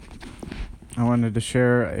I wanted to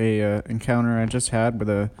share a encounter I just had with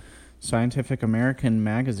a Scientific American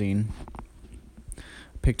magazine.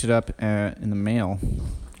 Picked it up in the mail.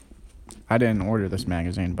 I didn't order this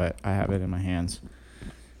magazine, but I have it in my hands.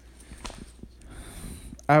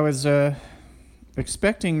 I was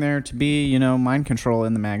expecting there to be, mind control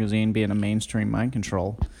in the magazine, being a mainstream mind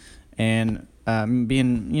control, and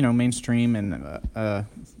being, mainstream and a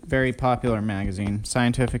very popular magazine,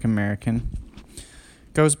 Scientific American.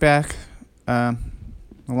 Goes back a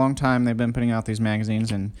long time. They've been putting out these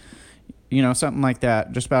magazines, and something like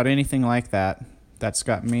that, just about anything like that that's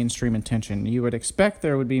got mainstream attention, you would expect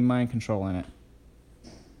there would be mind control in it.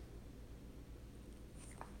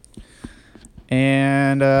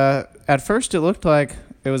 And at first it looked like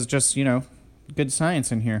it was just good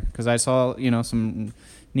science in here, because I saw some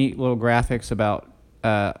neat little graphics about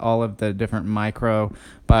all of the different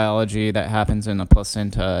microbiology that happens in the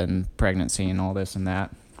placenta and pregnancy and all this and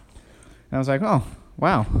that. And I was like, oh,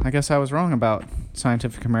 wow, I guess I was wrong about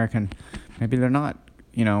Scientific American. Maybe they're not,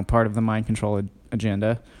 part of the mind control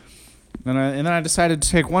agenda. And then I decided to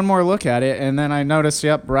take one more look at it, and then I noticed,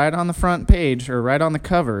 right on the front page, or right on the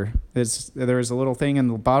cover, there's a little thing in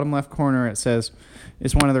the bottom left corner. It says,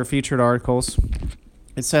 it's one of their featured articles.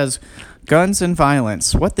 It says, "Guns and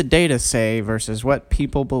Violence, What the Data Say versus What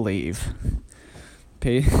People Believe."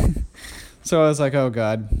 So I was like, oh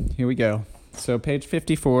God, here we go. So page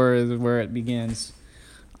 54 is where it begins.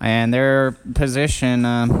 And their position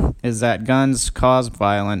is that guns cause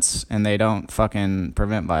violence and they don't fucking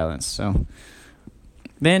prevent violence. So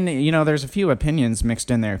then, there's a few opinions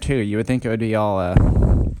mixed in there too. You would think it would be all,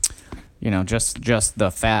 just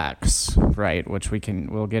the facts, right? Which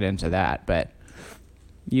we'll get into that. But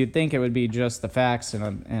you'd think it would be just the facts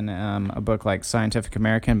in a book like Scientific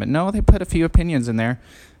American. But no, they put a few opinions in there.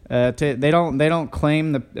 They don't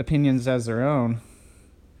claim the opinions as their own.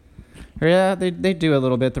 Yeah, they do a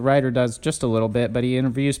little bit. The writer does just a little bit, but he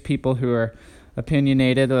interviews people who are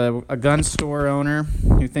opinionated. A gun store owner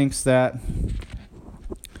who thinks that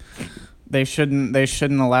they shouldn't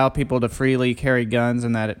allow people to freely carry guns,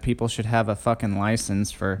 and that people should have a fucking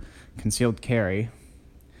license for concealed carry.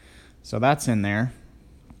 So that's in there,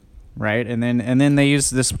 right? And then they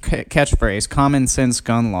use this catchphrase, "common sense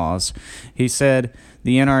gun laws." He said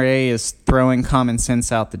the NRA is throwing common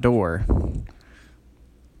sense out the door.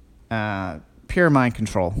 Pure mind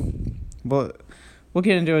control. We'll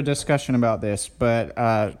get into a discussion about this, but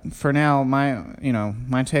for now,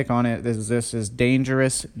 my take on it is this is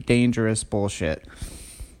dangerous bullshit.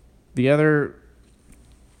 The other,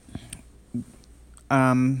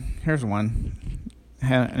 here's one,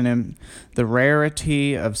 the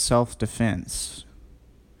rarity of self-defense.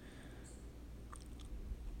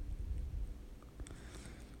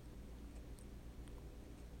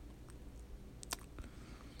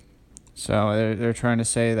 So they're trying to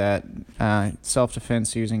say that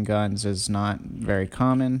self-defense using guns is not very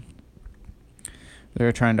common.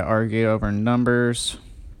 They're trying to argue over numbers.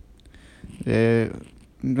 The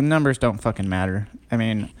numbers don't fucking matter. I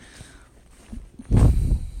mean,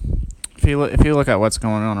 if you look at what's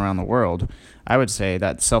going on around the world, I would say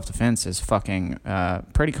that self-defense is fucking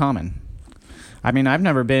pretty common. I mean, I've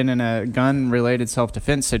never been in a gun-related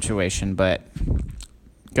self-defense situation, but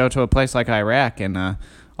go to a place like Iraq and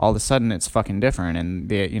all of a sudden it's fucking different, and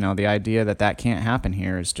the idea that can't happen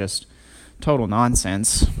here is just total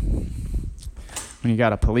nonsense. When you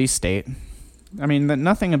got a police state, I mean,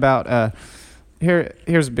 nothing about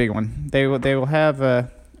here's a big one. They will have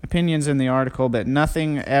opinions in the article, but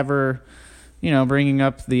nothing ever, bringing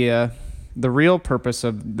up the real purpose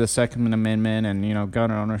of the Second Amendment and gun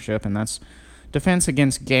ownership, and that's defense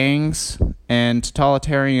against gangs and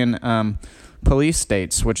totalitarian police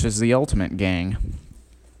states, which is the ultimate gang.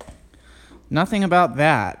 Nothing about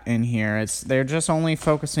that in here. They're just only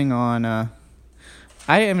focusing on. I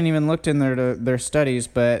haven't even looked in their studies,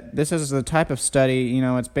 but this is the type of study.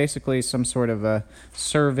 It's basically some sort of a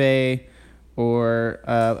survey or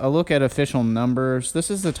a look at official numbers.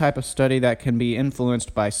 This is the type of study that can be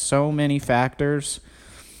influenced by so many factors.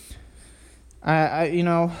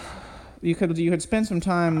 You could spend some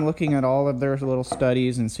time looking at all of their little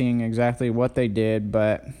studies and seeing exactly what they did,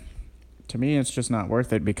 but to me, it's just not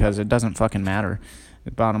worth it because it doesn't fucking matter.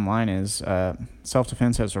 The bottom line is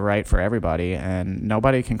self-defense is a right for everybody, and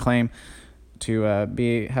nobody can claim to have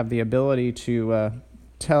the ability to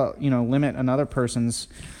limit another person's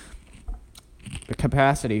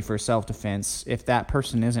capacity for self-defense if that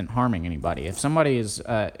person isn't harming anybody. If somebody is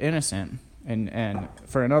innocent, and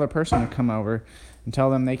for another person to come over and tell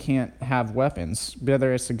them they can't have weapons,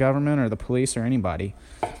 whether it's the government or the police or anybody,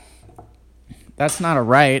 That's not a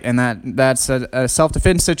right, and that's a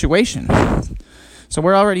self-defense situation. So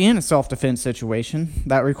we're already in a self-defense situation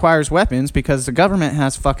that requires weapons because the government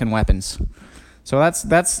has fucking weapons. So that's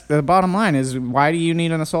the bottom line is, why do you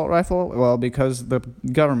need an assault rifle? Well, because the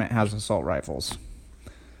government has assault rifles.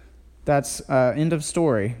 That's end of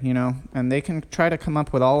story, you know. And they can try to come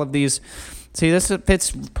up with all of these. See, this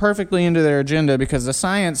fits perfectly into their agenda because the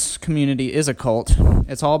science community is a cult.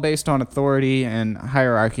 It's all based on authority and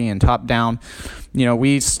hierarchy and top-down. You know,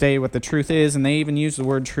 we stay what the truth is, and they even use the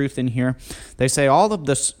word truth in here. They say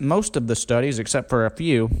most of the studies, except for a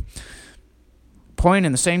few, point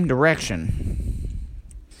in the same direction.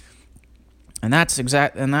 And that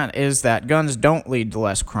is that guns don't lead to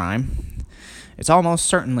less crime. It's almost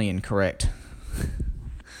certainly incorrect.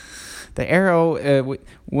 The arrow,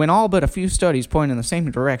 when all but a few studies point in the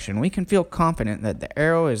same direction, we can feel confident that the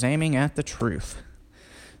arrow is aiming at the truth,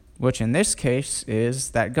 which in this case is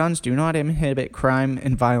that guns do not inhibit crime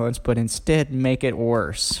and violence, but instead make it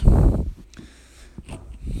worse.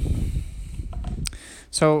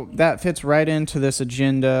 So that fits right into this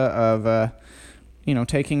agenda of,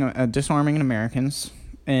 disarming Americans.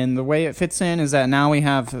 And the way it fits in is that now we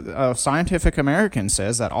have Scientific American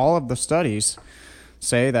says that all of the studies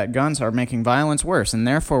say that guns are making violence worse, and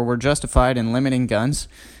therefore we're justified in limiting guns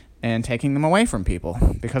and taking them away from people.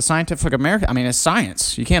 Because Scientific American, I mean, it's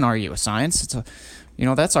science. You can't argue with science.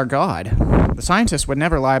 That's our God. The scientists would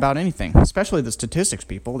never lie about anything, especially the statistics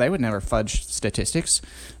people. They would never fudge statistics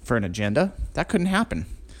for an agenda. That couldn't happen.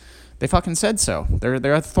 They fucking said so.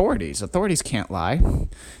 They're authorities. Authorities can't lie.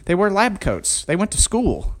 They wear lab coats. They went to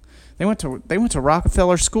school. They went to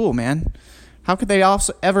Rockefeller School, man. How could they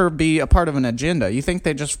also ever be a part of an agenda? You think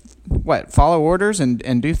they just, follow orders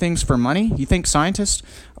and do things for money? You think scientists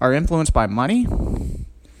are influenced by money?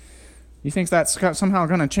 You think that's somehow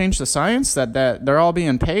going to change the science, that they're all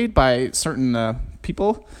being paid by certain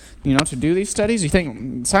people, to do these studies? You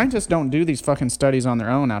think scientists don't do these fucking studies on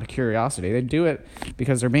their own out of curiosity. They do it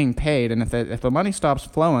because they're being paid, and if the money stops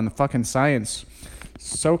flowing, the fucking science,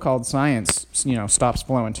 so-called science, stops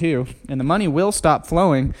flowing too. And the money will stop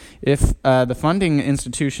flowing if the funding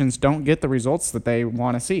institutions don't get the results that they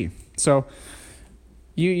want to see. So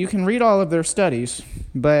you can read all of their studies,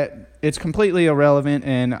 but it's completely irrelevant,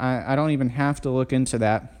 and I don't even have to look into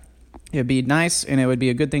that. It'd be nice, and it would be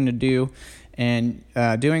a good thing to do, and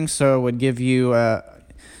doing so would give you,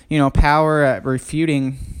 power at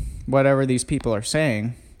refuting whatever these people are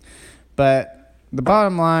saying. But the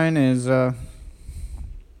bottom line is,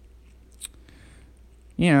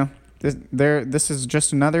 this is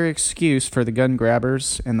just another excuse for the gun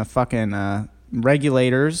grabbers and the fucking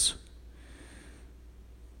regulators.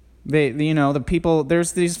 The people,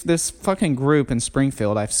 there's this fucking group in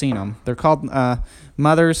Springfield, I've seen them. They're called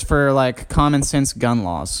Mothers for, Common Sense Gun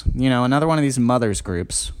Laws. Another one of these mothers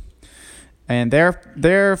groups. And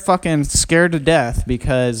they're fucking scared to death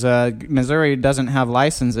because Missouri doesn't have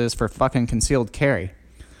licenses for fucking concealed carry.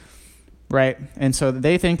 Right? And so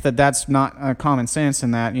they think that that's not common sense,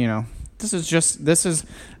 and that, this is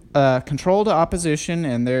controlled opposition,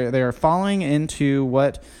 and they're falling into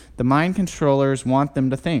what the mind controllers want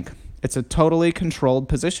them to think. It's a totally controlled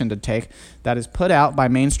position to take that is put out by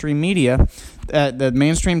mainstream media. The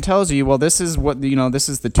mainstream tells you, well, this is this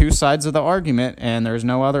is the two sides of the argument, and there's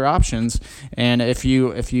no other options. And if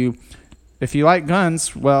you like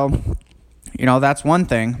guns, well, that's one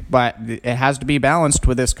thing, but it has to be balanced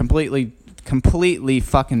with this completely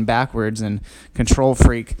fucking backwards and control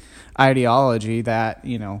freak ideology that,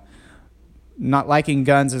 not liking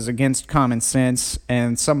guns is against common sense,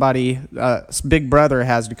 and somebody, Big Brother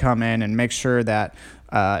has to come in and make sure that,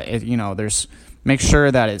 make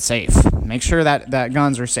sure that it's safe. Make sure that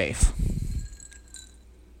guns are safe.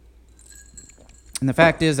 And the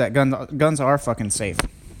fact is that guns are fucking safe.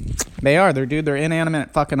 They are. They're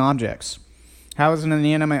inanimate fucking objects. How is an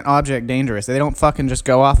inanimate object dangerous? They don't fucking just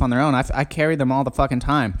go off on their own. I carry them all the fucking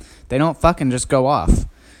time. They don't fucking just go off.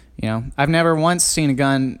 I've never once seen a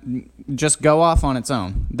gun just go off on its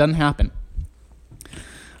own. It doesn't happen. I'm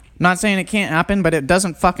not saying it can't happen, but it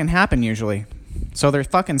doesn't fucking happen usually. So they're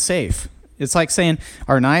fucking safe. It's like saying,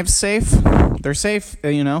 are knives safe? They're safe,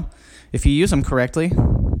 if you use them correctly.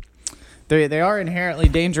 They are inherently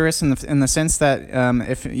dangerous in the sense that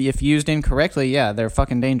if used incorrectly, yeah, they're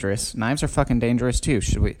fucking dangerous. Knives are fucking dangerous too.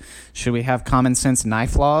 Should we have common sense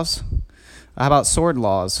knife laws? How about sword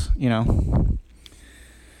laws?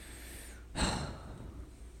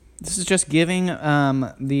 This is just giving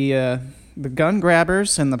the gun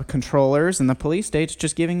grabbers and the controllers and the police states,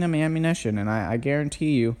 just giving them ammunition, and I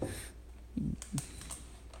guarantee you,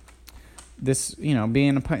 this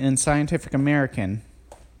being in Scientific American,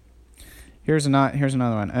 Here's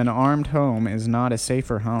another one. An armed home is not a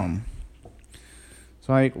safer home. It's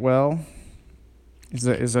like, well,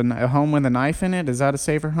 is a home with a knife in it, is that a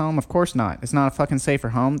safer home? Of course not. It's not a fucking safer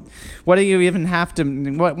home. What do you even have to,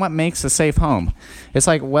 what makes a safe home? It's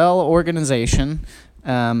like, well, organization.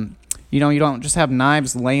 You don't just have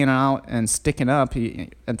knives laying out and sticking up.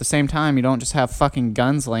 At the same time, you don't just have fucking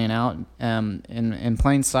guns laying out in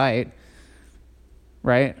plain sight.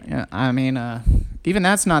 Right? Yeah, I mean, even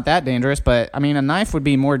that's not that dangerous, but I mean, a knife would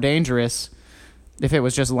be more dangerous if it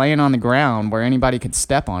was just laying on the ground where anybody could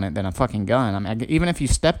step on it than a fucking gun. I mean, even if you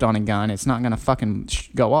stepped on a gun, it's not gonna fucking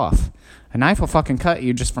go off. A knife will fucking cut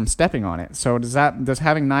you just from stepping on it. So does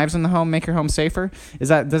having knives in the home make your home safer? Does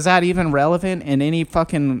that even relevant in any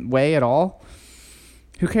fucking way at all?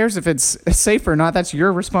 Who cares if it's safe or not? That's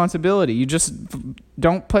your responsibility. You just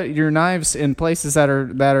don't put your knives in places that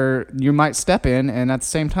are you might step in, and at the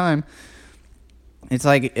same time, it's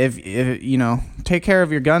like if take care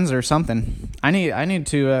of your guns or something. I need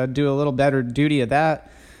to do a little better duty of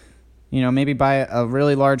that. Maybe buy a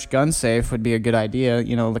really large gun safe would be a good idea.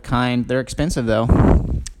 The kind, they're expensive though,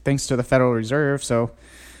 thanks to the Federal Reserve. So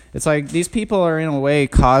it's like these people are in a way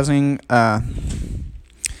causing.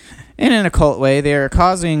 In an occult way, they are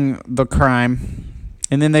causing the crime,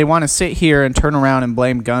 and then they want to sit here and turn around and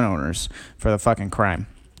blame gun owners for the fucking crime.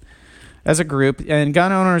 As a group, and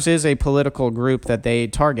gun owners is a political group that they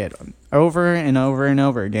target over and over and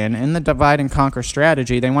over again. In the divide and conquer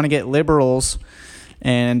strategy, they want to get liberals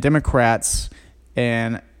and Democrats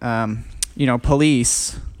and,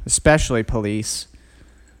 police, especially police.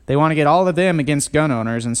 They want to get all of them against gun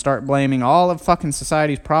owners and start blaming all of fucking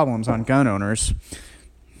society's problems on gun owners.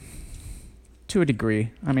 To a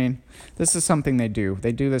degree. I mean, this is something they do.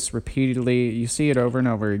 They do this repeatedly. You see it over and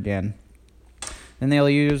over again. And they'll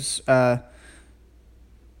use there's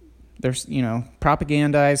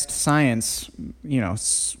propagandized science,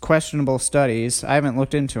 questionable studies. I haven't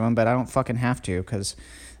looked into them, but I don't fucking have to, because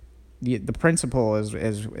the principle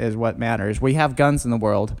is what matters. We have guns in the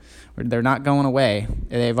world. They're not going away.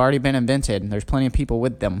 They've already been invented. There's plenty of people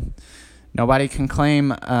with them. Nobody can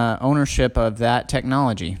claim ownership of that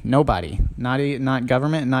technology. Nobody. Not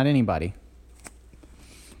government, not anybody.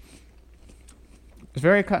 It's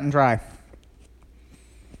very cut and dry.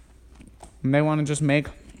 And they want to just make...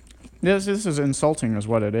 This is insulting is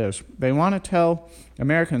what it is. They want to tell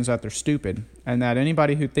Americans that they're stupid and that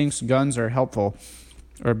anybody who thinks guns are helpful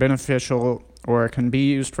or beneficial or can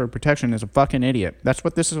be used for protection is a fucking idiot. That's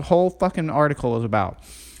what this whole fucking article is about.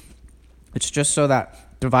 It's just so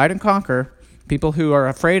that divide and conquer, people who are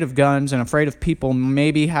afraid of guns and afraid of people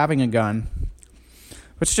maybe having a gun.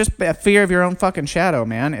 It's just a fear of your own fucking shadow,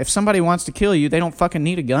 man. If somebody wants to kill you, they don't fucking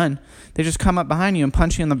need a gun. They just come up behind you and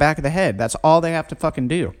punch you in the back of the head. That's all they have to fucking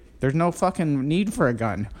do. There's no fucking need for a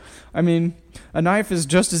gun. I mean, a knife is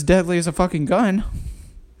just as deadly as a fucking gun.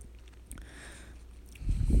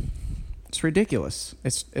 It's ridiculous.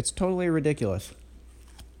 It's totally ridiculous.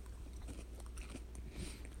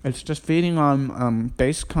 It's just feeding on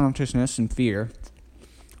base consciousness and fear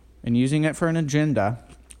and using it for an agenda.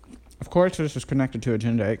 Of course, this is connected to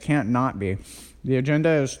agenda. It can't not be. The agenda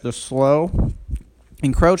is the slow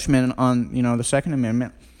encroachment on, the Second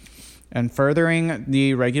Amendment and furthering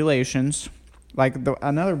the regulations. Like,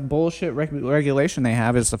 another bullshit regulation they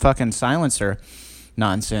have is the fucking silencer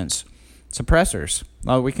nonsense. Suppressors.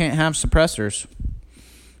 Oh, we can't have suppressors.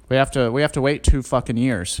 We have to wait 2 fucking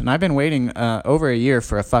years. And I've been waiting over a year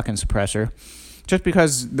for a fucking suppressor, just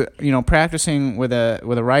because practicing with a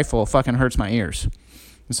rifle fucking hurts my ears.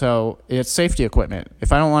 So it's safety equipment.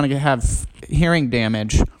 If I don't want to have hearing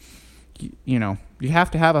damage, you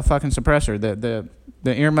have to have a fucking suppressor.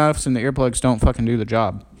 The earmuffs and the earplugs don't fucking do the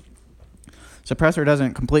job. Suppressor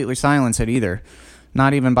doesn't completely silence it either,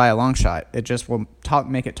 not even by a long shot. It just will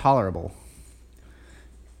make it tolerable.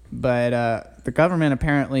 But the government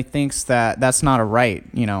apparently thinks that that's not a right,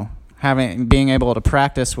 being able to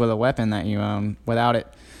practice with a weapon that you own without it,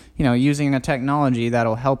 using a technology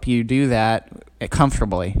that'll help you do that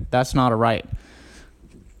comfortably. That's not a right.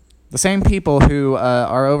 The same people who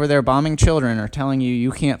are over there bombing children are telling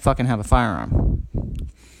you can't fucking have a firearm.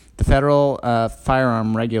 The federal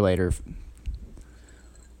firearm regulator.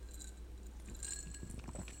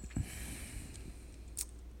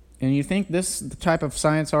 And you think the type of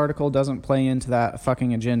science article doesn't play into that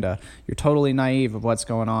fucking agenda. You're totally naive of what's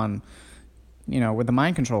going on, with the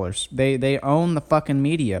mind controllers. They own the fucking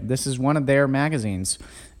media. This is one of their magazines.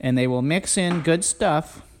 And they will mix in good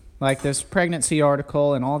stuff, like this pregnancy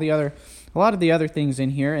article and a lot of the other things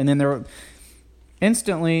in here. And then they're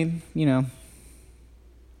instantly,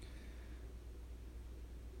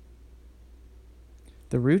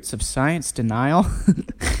 The roots of science denial.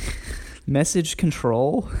 Message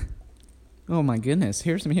control. Oh my goodness.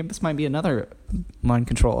 This might be another mind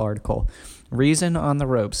control article. Reason on the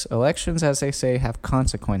ropes. Elections, as they say, have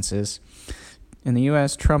consequences. In the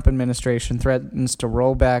U.S., Trump administration threatens to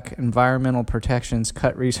roll back environmental protections,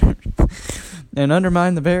 cut research, and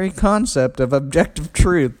undermine the very concept of objective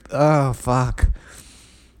truth. Oh, fuck.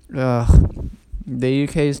 Ugh. The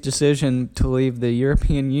UK's decision to leave the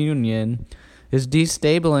European Union is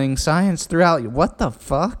destabilizing science throughout. What the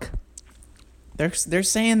fuck? They're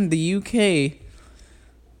saying the UK.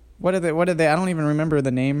 What are they? I don't even remember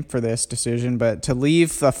the name for this decision, but to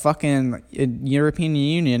leave the fucking European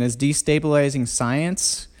Union is destabilizing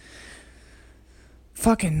science.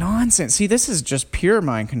 Fucking nonsense. See, this is just pure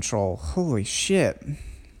mind control. Holy shit.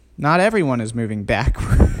 Not everyone is moving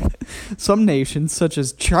backward. Some nations, such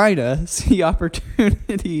as China, see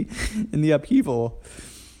opportunity in the upheaval.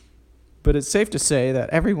 But it's safe to say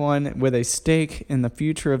that everyone with a stake in the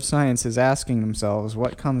future of science is asking themselves,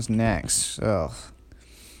 what comes next? Ugh.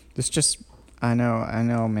 I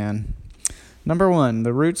know, man. Number 1,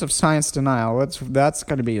 the roots of science denial. That's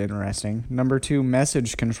going to be interesting. Number 2,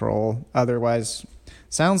 message control. Otherwise,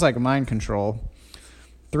 sounds like mind control.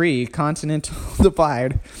 3, continental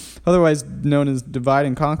divide. Otherwise known as divide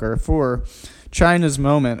and conquer. 4, China's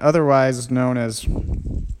moment. Otherwise known as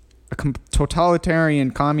a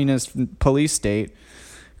totalitarian communist police state.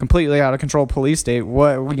 Completely out of control police state.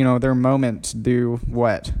 Their moment to do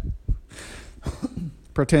what?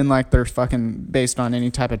 Pretend like they're fucking based on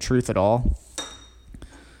any type of truth at all.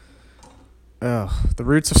 Ugh. The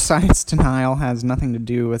roots of science denial has nothing to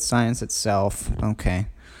do with science itself. Okay.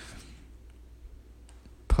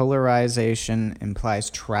 Polarization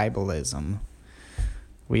implies tribalism.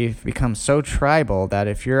 We've become so tribal that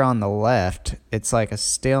if you're on the left, it's like a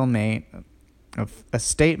stalemate of a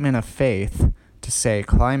statement of faith to say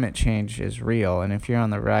climate change is real, and if you're on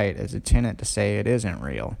the right, it's a tenet to say it isn't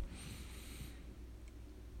real.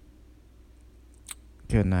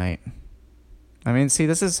 Good night. I mean, see,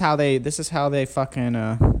 this is how they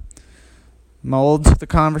fucking mold the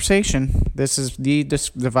conversation. This is the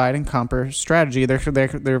divide and conquer strategy.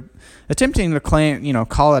 They're attempting to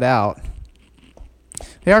call it out.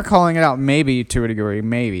 They are calling it out, maybe to a degree,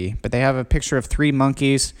 maybe, but they have a picture of 3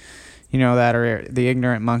 monkeys, that are the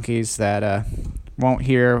ignorant monkeys that won't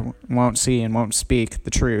hear, won't see, and won't speak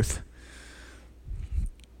the truth.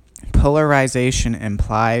 Polarization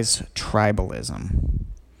implies tribalism.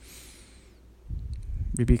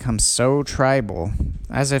 We become so tribal,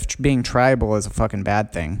 as if being tribal is a fucking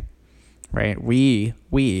bad thing, right? They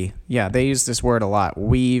use this word a lot.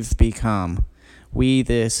 We've become, we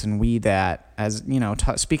this and we that, as,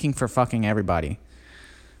 speaking for fucking everybody,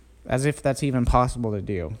 as if that's even possible to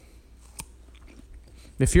do.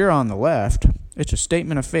 If you're on the left, it's a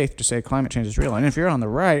statement of faith to say climate change is real, and if you're on the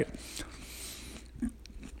right,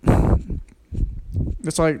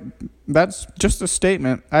 it's like, that's just a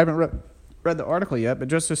statement. I haven't read the article yet, but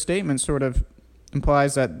just a statement sort of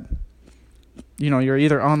implies that, you're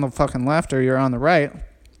either on the fucking left or you're on the right.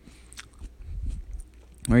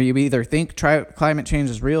 Or you either think climate change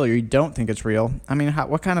is real or you don't think it's real. I mean,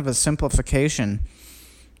 what kind of a simplification,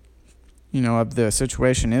 of the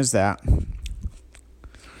situation is that?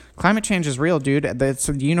 Climate change is real, dude. It's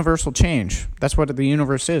a universal change. That's what the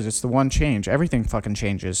universe is. It's the one change. Everything fucking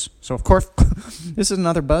changes. So, of course, this is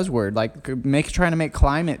another buzzword. Like, trying to make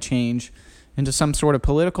climate change into some sort of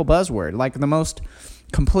political buzzword. Like, the most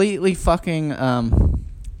completely fucking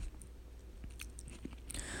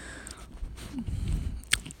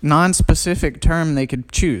non-specific term they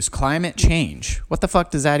could choose. Climate change. What the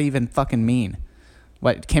fuck does that even fucking mean?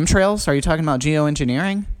 What, chemtrails? Are you talking about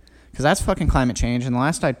geoengineering? Because that's fucking climate change. And the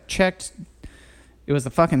last I checked, it was the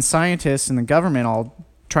fucking scientists and the government all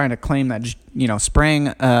trying to claim that,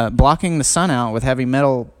 spraying, blocking the sun out with heavy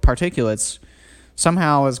metal particulates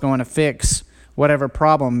somehow is going to fix whatever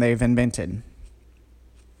problem they've invented.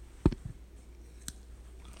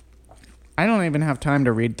 I don't even have time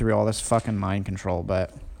to read through all this fucking mind control,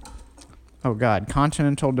 but... Oh, God.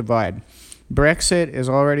 Continental divide. Brexit is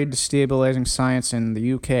already destabilizing science in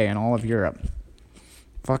the UK and all of Europe.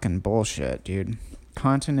 Fucking bullshit, dude.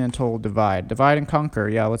 Continental divide. Divide and conquer.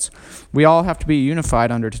 Yeah, we all have to be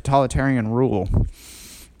unified under totalitarian rule.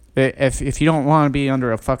 If you don't want to be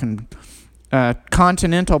under a fucking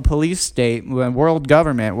continental police state, world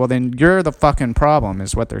government, well, then you're the fucking problem,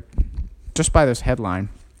 is what they're... Just by this headline.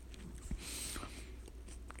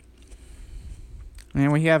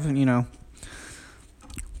 And we have,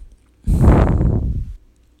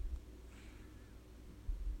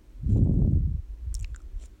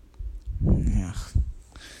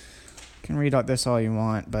 can read out this all you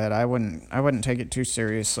want, but I wouldn't take it too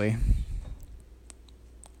seriously.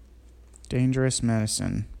 Dangerous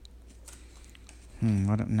medicine.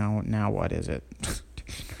 Now what is it?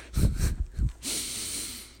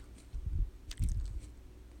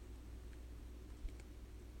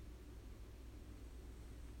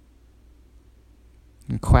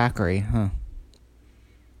 And quackery, huh?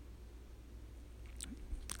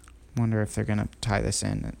 Wonder if they're gonna tie this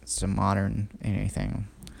in. It's a modern anything.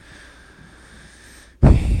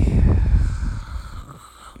 I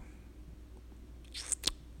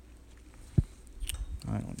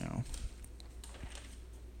don't know.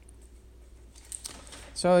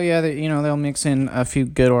 So yeah, they'll mix in a few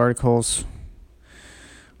good articles,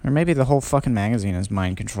 or maybe the whole fucking magazine is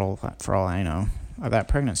mind control. For all I know, that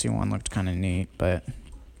pregnancy one looked kind of neat, but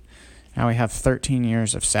now we have 13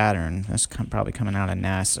 years of Saturn. That's probably coming out of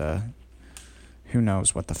NASA. Who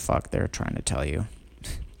knows what the fuck they're trying to tell you.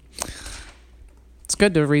 It's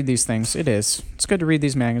good to read these things. It is. It's good to read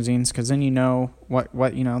these magazines because then you know what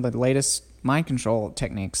the latest mind control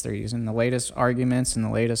techniques they're using, the latest arguments and the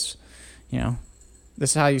latest, this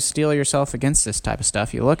is how you steel yourself against this type of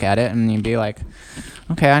stuff. You look at it and you'd be like,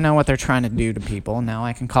 okay, I know what they're trying to do to people. Now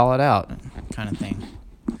I can call it out, kind of thing.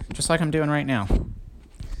 Just like I'm doing right now.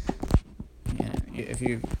 Yeah, if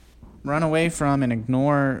you run away from and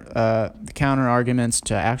ignore the counter arguments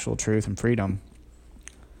to actual truth and freedom,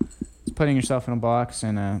 it's putting yourself in a box,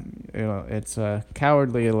 and it's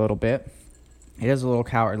cowardly a little bit. It is a little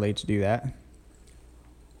cowardly to do that.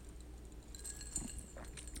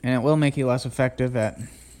 And it will make you less effective at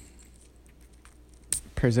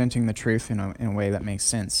presenting the truth in a way that makes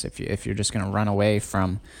sense if you're just going to run away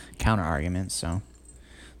from counter arguments. So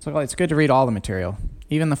it's good to read all the material,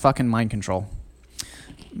 even the fucking mind control.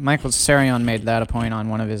 Michael Tsarion made that a point on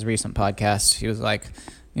one of his recent podcasts. He was like,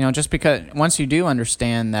 just because once you do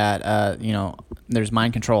understand that, there's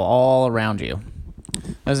mind control all around you,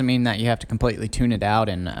 doesn't mean that you have to completely tune it out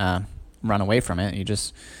and run away from it. You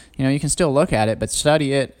just, you can still look at it, but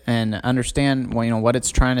study it and understand, what it's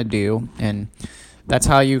trying to do, and that's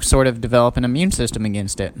how you sort of develop an immune system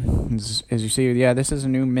against it. As you see, this is a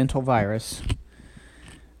new mental virus.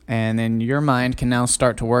 And then your mind can now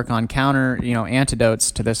start to work on counter,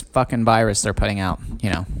 antidotes to this fucking virus they're putting out.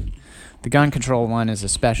 The gun control one is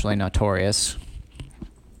especially notorious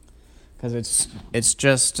because it's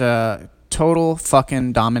just total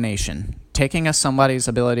fucking domination. Taking somebody's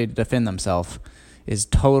ability to defend themselves is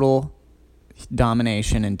total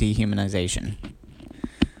domination and dehumanization.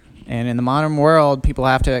 And in the modern world, people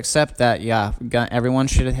have to accept that, everyone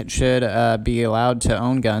should be allowed to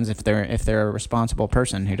own guns if they're a responsible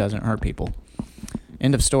person who doesn't hurt people.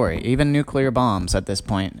 End of story. Even nuclear bombs at this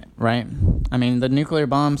point, right? I mean, the nuclear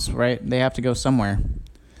bombs, right? They have to go somewhere.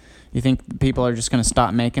 You think people are just going to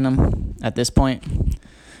stop making them at this point?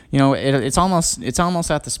 It's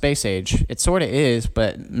almost at the space age. It sort of is,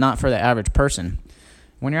 but not for the average person.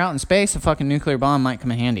 When you're out in space, a fucking nuclear bomb might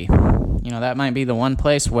come in handy. That might be the one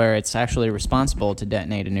place where it's actually responsible to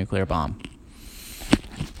detonate a nuclear bomb.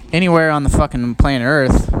 Anywhere on the fucking planet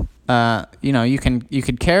Earth, you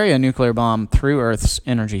could carry a nuclear bomb through Earth's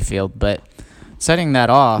energy field, but setting that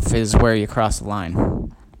off is where you cross the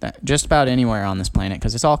line. Just about anywhere on this planet,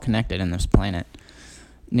 because it's all connected in this planet.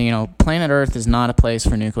 Planet Earth is not a place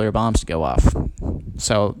for nuclear bombs to go off.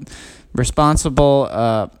 So,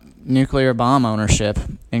 responsible nuclear bomb ownership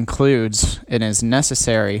includes and is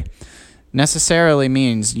necessarily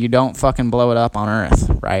means you don't fucking blow it up on Earth,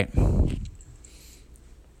 right? You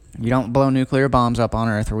don't blow nuclear bombs up on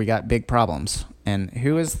Earth or we got big problems. And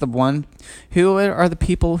who are the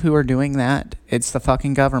people who are doing that? It's the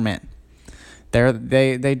fucking government.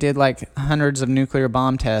 They did like hundreds of nuclear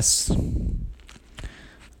bomb tests,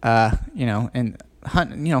 and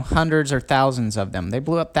hundreds or thousands of them. They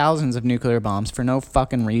blew up thousands of nuclear bombs for no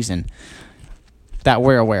fucking reason that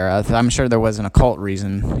we're aware of. I'm sure there was an occult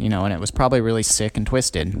reason, and it was probably really sick and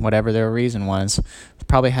twisted. Whatever their reason was, it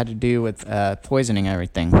probably had to do with poisoning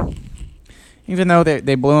everything. Even though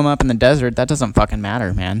they blew them up in the desert, that doesn't fucking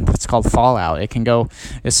matter, man. It's called fallout. It can go,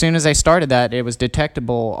 as soon as they started that, it was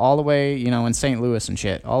detectable all the way, in St. Louis and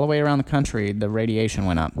shit. All the way around the country, the radiation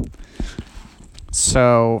went up.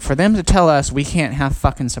 So for them to tell us we can't have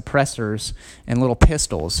fucking suppressors and little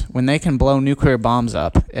pistols when they can blow nuclear bombs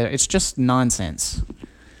up, it's just nonsense.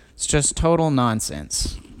 It's just total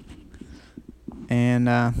nonsense.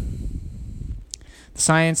 And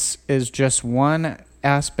science is just one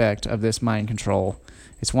aspect of this mind control.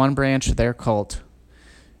 It's one branch of their cult.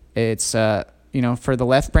 It's for the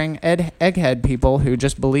left-brain egghead people who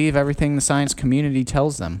just believe everything the science community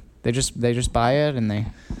tells them. They just buy it and they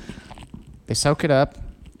soak it up,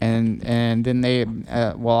 and then they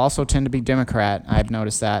will also tend to be Democrat. I've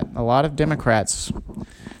noticed that a lot of Democrats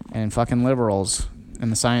and fucking liberals in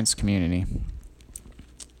the science community.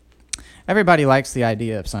 Everybody likes the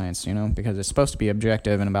idea of science, because it's supposed to be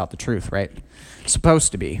objective and about the truth, right?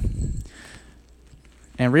 Supposed to be.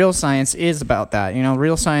 And real science is about that.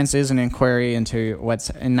 Real science is an inquiry into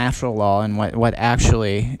what's in natural law and what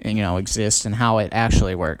actually, exists and how it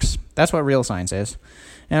actually works. That's what real science is.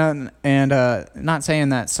 And not saying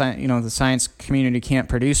that the science community can't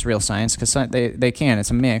produce real science, because they can.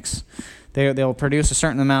 It's a mix. They'll produce a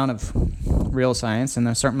certain amount of real science and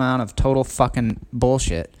a certain amount of total fucking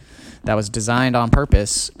bullshit that was designed on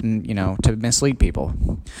purpose, to mislead people.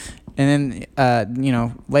 And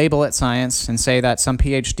then label it science and say that some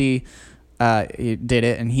PhD did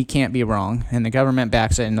it and he can't be wrong, and the government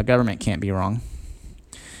backs it and the government can't be wrong.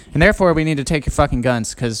 And therefore, we need to take your fucking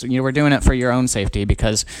guns, because we're doing it for your own safety,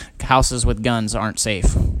 because houses with guns aren't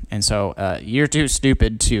safe. And so you're too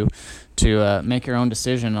stupid to make your own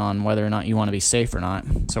decision on whether or not you want to be safe or not.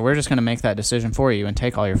 So we're just going to make that decision for you and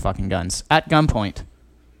take all your fucking guns at gunpoint.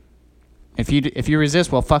 If you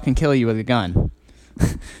resist, we'll fucking kill you with a gun.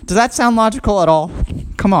 Does that sound logical at all?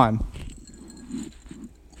 Come on.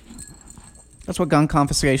 That's what gun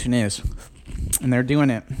confiscation is. And they're doing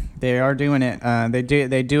it. They are doing it.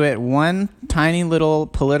 They do it one tiny little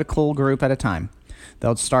political group at a time.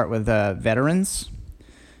 They'll start with veterans.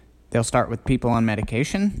 They'll start with people on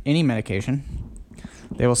medication, any medication.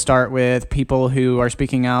 They will start with people who are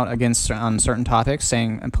speaking out on certain topics,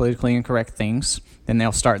 saying politically incorrect things. Then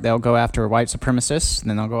they'll go after white supremacists.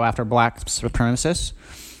 Then they'll go after black supremacists.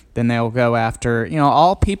 Then they'll go after,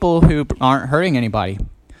 all people who aren't hurting anybody.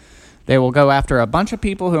 They will go after a bunch of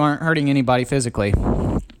people who aren't hurting anybody physically,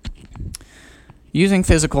 using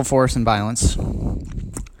physical force and violence.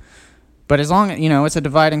 But as long as, it's a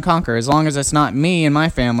divide and conquer. As long as it's not me and my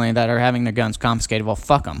family that are having their guns confiscated, well,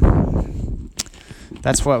 fuck them.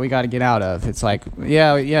 That's what we got to get out of. It's like,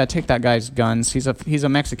 yeah, take that guy's guns. He's a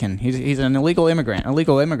Mexican. He's an illegal immigrant.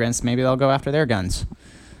 Illegal immigrants, maybe they'll go after their guns.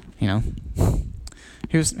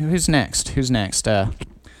 Who's next?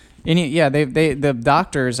 The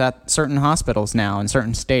doctors at certain hospitals now in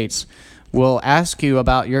certain states will ask you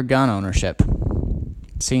about your gun ownership.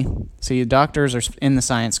 See, doctors are in the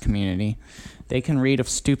science community. They can read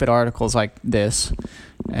stupid articles like this,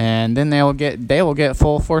 and then they will get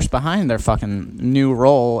full force behind their fucking new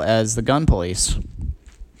role as the gun police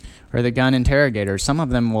or the gun interrogators. Some of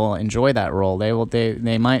them will enjoy that role.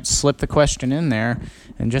 They might slip the question in there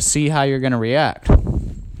and just see how you're going to react.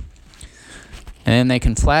 And then they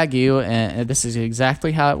can flag you, and this is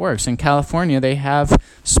exactly how it works. In California, they have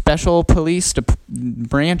special police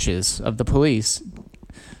branches of the police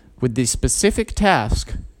with the specific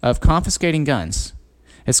task of confiscating guns.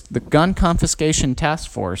 It's the Gun Confiscation Task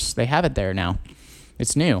Force. They have it there now.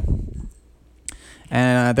 It's new.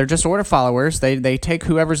 And they're just order followers. They take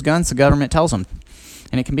whoever's guns the government tells them.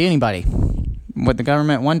 And it can be anybody. What the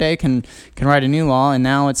government one day can write a new law, and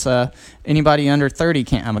now it's anybody under 30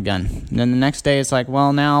 can't have a gun. And then the next day it's like,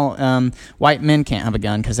 well, now white men can't have a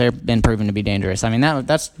gun because they've been proven to be dangerous. I mean,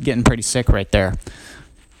 that's getting pretty sick right there.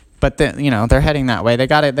 But they're heading that way. They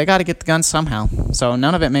got to get the guns somehow. So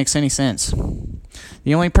none of it makes any sense.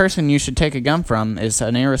 The only person you should take a gun from is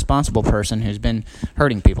an irresponsible person who's been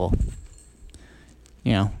hurting people.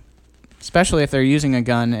 Especially if they're using a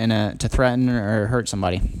gun to threaten or hurt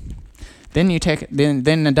somebody. Then it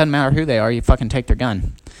doesn't matter who they are. You fucking take their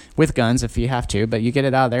gun, with guns if you have to, but you get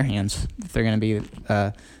it out of their hands if they're gonna be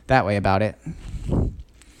that way about it.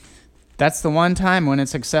 That's the one time when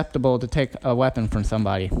it's acceptable to take a weapon from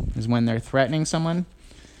somebody, is when they're threatening someone,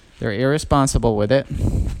 they're irresponsible with it,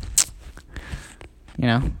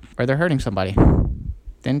 or they're hurting somebody.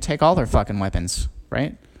 Then take all their fucking weapons,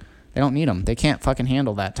 right? They don't need them. They can't fucking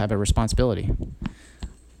handle that type of responsibility.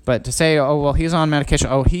 But to say, oh, well, he's on medication.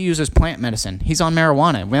 Oh, he uses plant medicine. He's on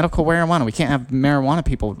medical marijuana. We can't have marijuana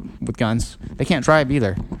people with guns. They can't drive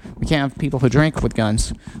either. We can't have people who drink with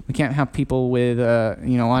guns. We can't have people with,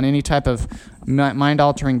 on any type of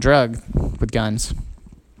mind-altering drug with guns.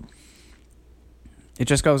 It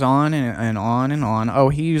just goes on and on and on. Oh,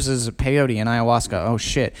 he uses peyote and ayahuasca. Oh,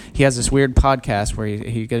 shit. He has this weird podcast where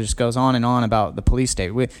he just goes on and on about the police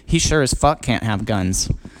state. He sure as fuck can't have guns.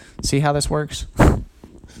 See how this works?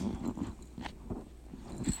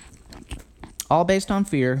 All based on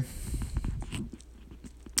fear.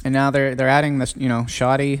 And now they're adding this,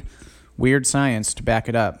 shoddy, weird science to back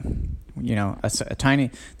it up.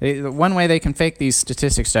 One way they can fake these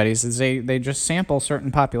statistic studies is they just sample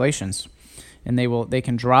certain populations. And they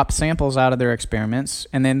can drop samples out of their experiments,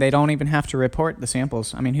 and then they don't even have to report the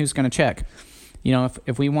samples. I mean, who's going to check?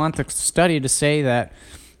 If we want the study to say that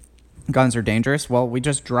guns are dangerous, well, we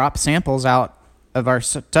just drop samples out of our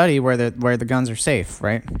study where the guns are safe,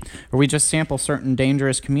 right? Or we just sample certain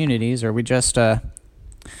dangerous communities, or we just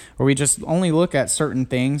only look at certain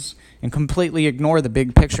things and completely ignore the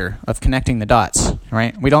big picture of connecting the dots,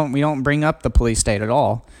 right? We don't bring up the police state at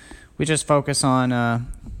all. We just focus on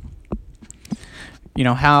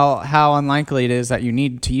how unlikely it is that you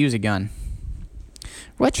need to use a gun.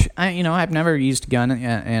 Which I've never used a gun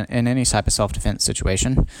in any type of self-defense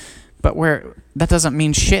situation, but that doesn't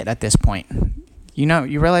mean shit at this point.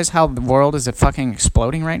 You realize how the world is fucking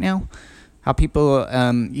exploding right now? How people,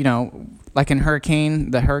 like in the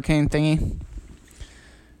hurricane thingy,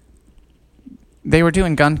 they were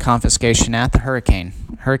doing gun confiscation at the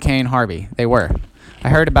Hurricane Harvey. They were. I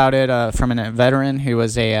heard about it from a veteran who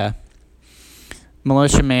was a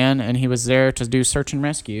militiaman, and he was there to do search and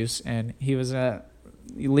rescues, and he was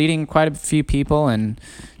leading quite a few people and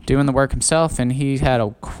doing the work himself, and he had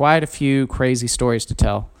quite a few crazy stories to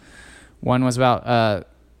tell. One was about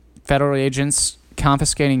federal agents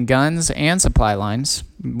confiscating guns and supply lines.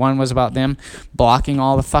 One was about them blocking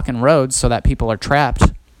all the fucking roads so that people are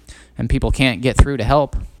trapped and people can't get through to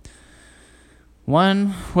help.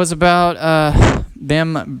 One was about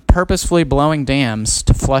them purposefully blowing dams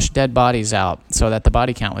to flush dead bodies out so that the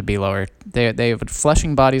body count would be lower. They were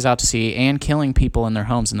flushing bodies out to sea and killing people in their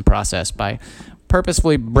homes in the process by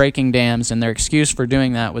purposefully breaking dams, and their excuse for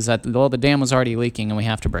doing that was that, the dam was already leaking and we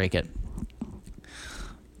have to break it.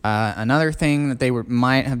 Another thing that they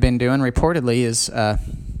might have been doing reportedly is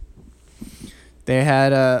they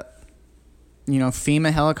had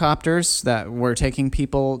FEMA helicopters that were taking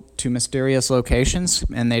people to mysterious locations,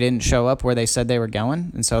 and they didn't show up where they said they were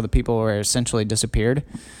going, and so the people were essentially disappeared.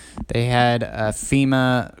 They had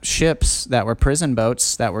FEMA ships that were prison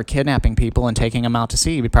boats that were kidnapping people and taking them out to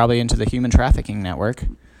sea, probably into the human trafficking network.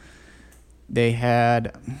 They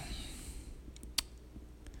had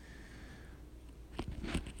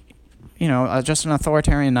just an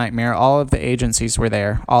authoritarian nightmare. All of the agencies were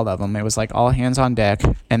there, all of them. It was like all hands on deck,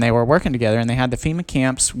 and they were working together, and they had the FEMA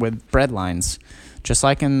camps with bread lines, just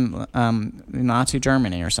like in Nazi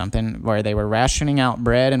Germany or something, where they were rationing out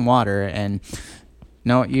bread and water, and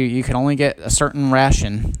you could only get a certain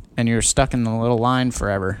ration, and you're stuck in the little line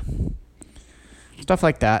forever. Stuff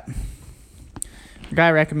like that. The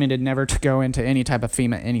guy recommended never to go into any type of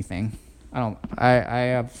FEMA anything. I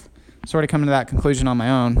have sort of come to that conclusion on my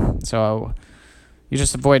own. So you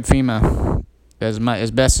just avoid FEMA as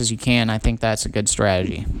best as you can. I think that's a good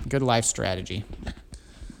strategy, good life strategy.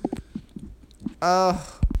 It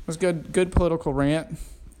was good political rant.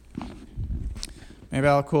 Maybe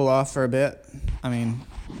I'll cool off for a bit. The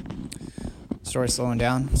story's slowing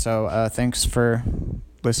down. So thanks for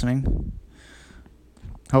listening.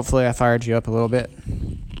 Hopefully I fired you up a little bit.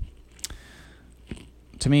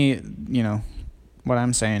 To me, what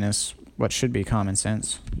I'm saying is what should be common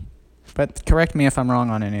sense. But correct me if I'm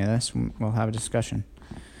wrong on any of this. We'll have a discussion.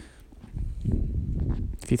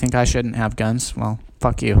 If you think I shouldn't have guns, well,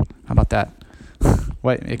 fuck you. How about that?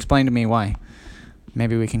 Explain to me why.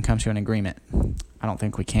 Maybe we can come to an agreement. I don't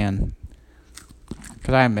think we can,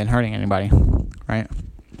 because I haven't been hurting anybody, right?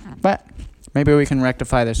 But maybe we can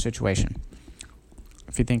rectify this situation.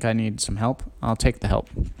 If you think I need some help, I'll take the help.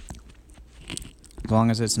 As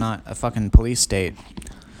long as it's not a fucking police state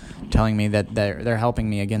telling me that they're helping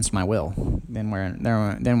me against my will, then we're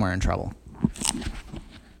in trouble.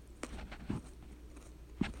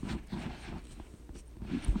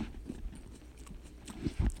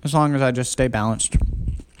 As long as I just stay balanced.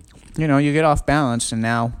 You get off balance, and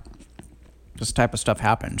now this type of stuff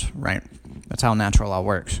happens, right? That's how natural law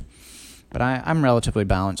works. But I'm relatively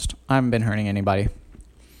balanced. I haven't been hurting anybody.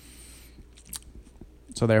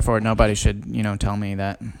 So therefore, nobody should, tell me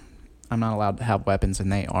that I'm not allowed to have weapons,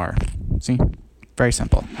 and they are. See? Very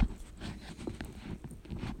simple.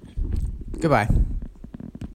 Goodbye.